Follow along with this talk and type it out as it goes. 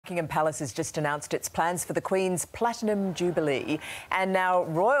Buckingham Palace has just announced its plans for the Queen's Platinum Jubilee, and now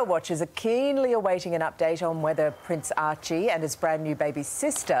royal watchers are keenly awaiting an update on whether Prince Archie and his brand new baby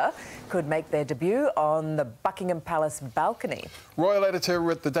sister could make their debut on the Buckingham Palace balcony. Royal editor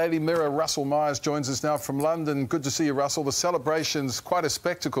at the Daily Mirror, Russell Myers, joins us now from London. Good to see you, Russell. The celebration's quite a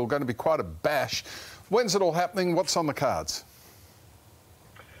spectacle, going to be quite a bash. When's it all happening? What's on the cards?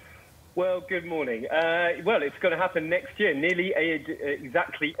 Well, good morning. Well, it's going to happen next year, nearly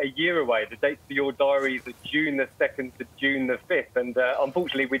exactly a year away. The dates for your diaries are June the 2nd to June the 5th. And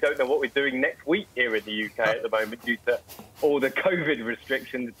unfortunately, we don't know what we're doing next week here in the UK at the moment due to all the COVID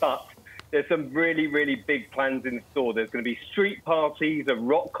restrictions. But there's some really, really big plans in store. There's going to be street parties, a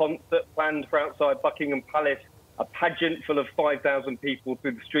rock concert planned for outside Buckingham Palace, a pageant full of 5,000 people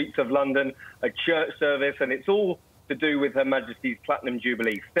through the streets of London, a church service, and it's all to do with Her Majesty's Platinum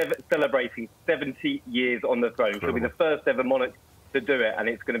Jubilee, celebrating 70 years on the throne. She'll be the first ever monarch to do it, and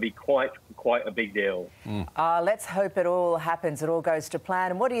it's going to be quite a big deal. Let's hope it all happens, it all goes to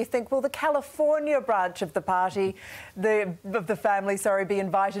plan. And what do you think? Will the California branch of the party, of the family, be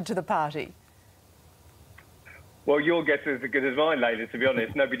invited to the party? Well, your guess is as good as mine, Layla, to be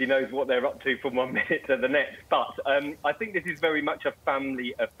honest. Nobody knows what they're up to from one minute to the next. But I think this is very much a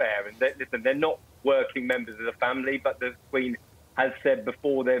family affair. And listen, they're not working members of the family, but the Queen has said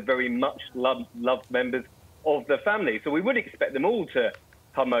before they're very much loved members of the family. So we would expect them all to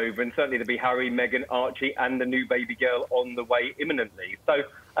come over, and certainly there'll be Harry, Meghan, Archie and the new baby girl on the way imminently. So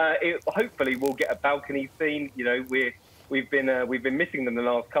hopefully we'll get a balcony scene. You know, we've been missing them the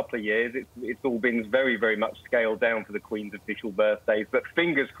last couple of years. It's all been very, very much scaled down for the Queen's official birthdays. But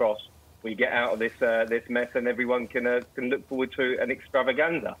fingers crossed we get out of this mess and everyone can look forward to an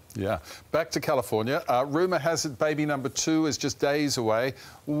extravaganza. Yeah. Back to California. Rumour has it baby number 2 is just days away.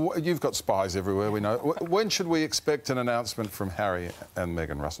 You've got spies everywhere, we know. When should we expect an announcement from Harry and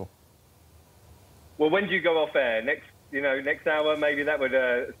Meghan, Russell? Well, when do you go off air? Next hour, maybe that would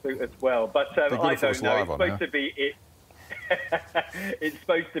suit us well. But I don't know. It's supposed to be it's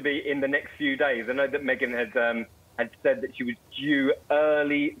supposed to be in the next few days. I know that Meghan had said that she was due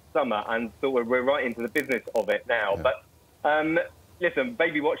early summer, and so we're right into the business of it now. Yeah. But listen,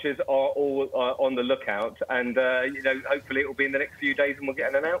 baby watchers are all on the lookout, and hopefully it will be in the next few days, and we'll get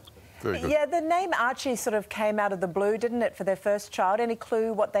an announcement. Very good. Yeah, the name Archie sort of came out of the blue, didn't it, for their first child? Any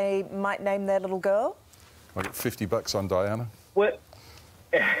clue what they might name their little girl? I got $50 on Diana. Well,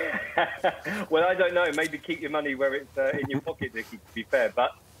 well, I don't know. Maybe keep your money where it's in your pocket, Nicky, to be fair.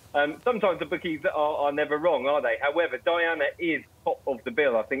 But sometimes the bookies are never wrong, are they? However, Diana is top of the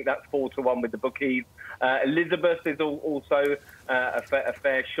bill. I think that's 4-1 with the bookies. Elizabeth is also a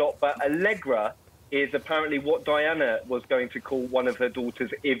fair shot. But Allegra is apparently what Diana was going to call one of her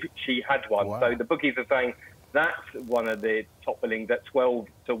daughters if she had one. Wow. So the bookies are saying that's one of the top billings at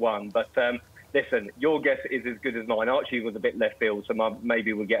 12-1. But listen, your guess is as good as mine. Archie was a bit left field, so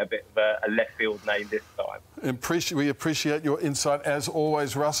maybe we'll get a bit of a left field name this time. We appreciate your insight as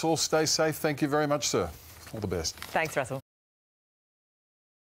always, Russell. Stay safe. Thank you very much, sir. All the best. Thanks, Russell.